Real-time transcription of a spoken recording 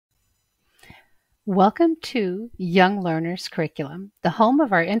Welcome to Young Learners Curriculum, the home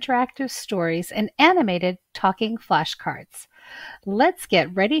of our interactive stories and animated talking flashcards. Let's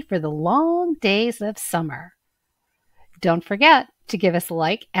get ready for the long days of summer. Don't forget to give us a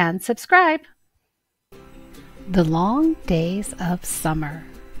like and subscribe. The Long Days of Summer,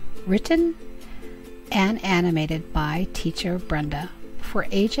 written and animated by teacher Brenda for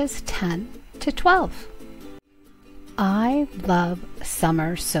ages 10 to 12. I love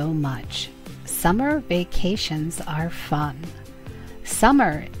summer so much. Summer vacations are fun.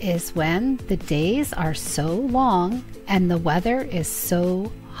 Summer is when the days are so long and the weather is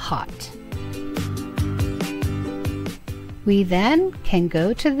so hot. We then can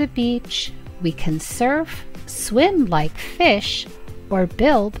go to the beach, we can surf, swim like fish, or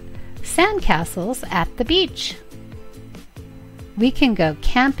build sandcastles at the beach. We can go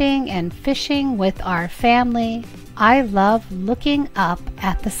camping and fishing with our family. I love looking up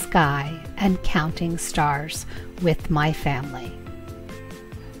at the sky and counting stars with my family.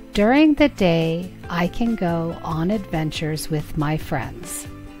 During the day, I can go on adventures with my friends.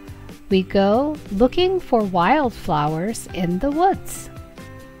 We go looking for wildflowers in the woods.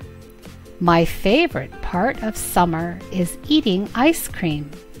 My favorite part of summer is eating ice cream.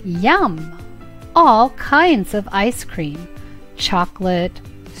 Yum! All kinds of ice cream. Chocolate,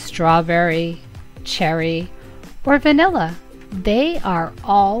 strawberry, cherry, or vanilla. They are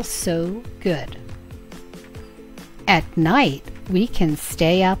all so good. At night, we can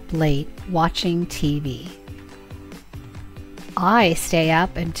stay up late watching TV. I stay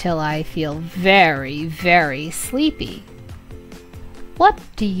up until I feel very, very sleepy. What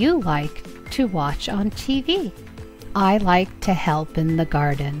do you like to watch on TV? I like to help in the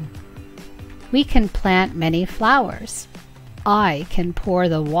garden. We can plant many flowers. I can pour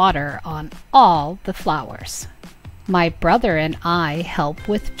the water on all the flowers. My brother and I help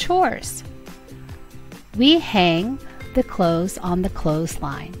with chores. We hang the clothes on the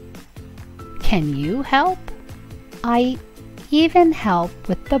clothesline. Can you help? I even help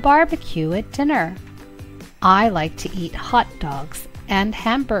with the barbecue at dinner. I like to eat hot dogs and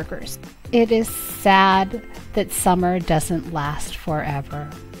hamburgers. It is sad that summer doesn't last forever.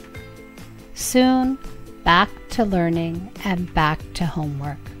 Soon, back to learning and back to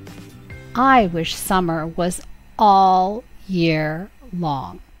homework. I wish summer was all year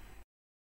long.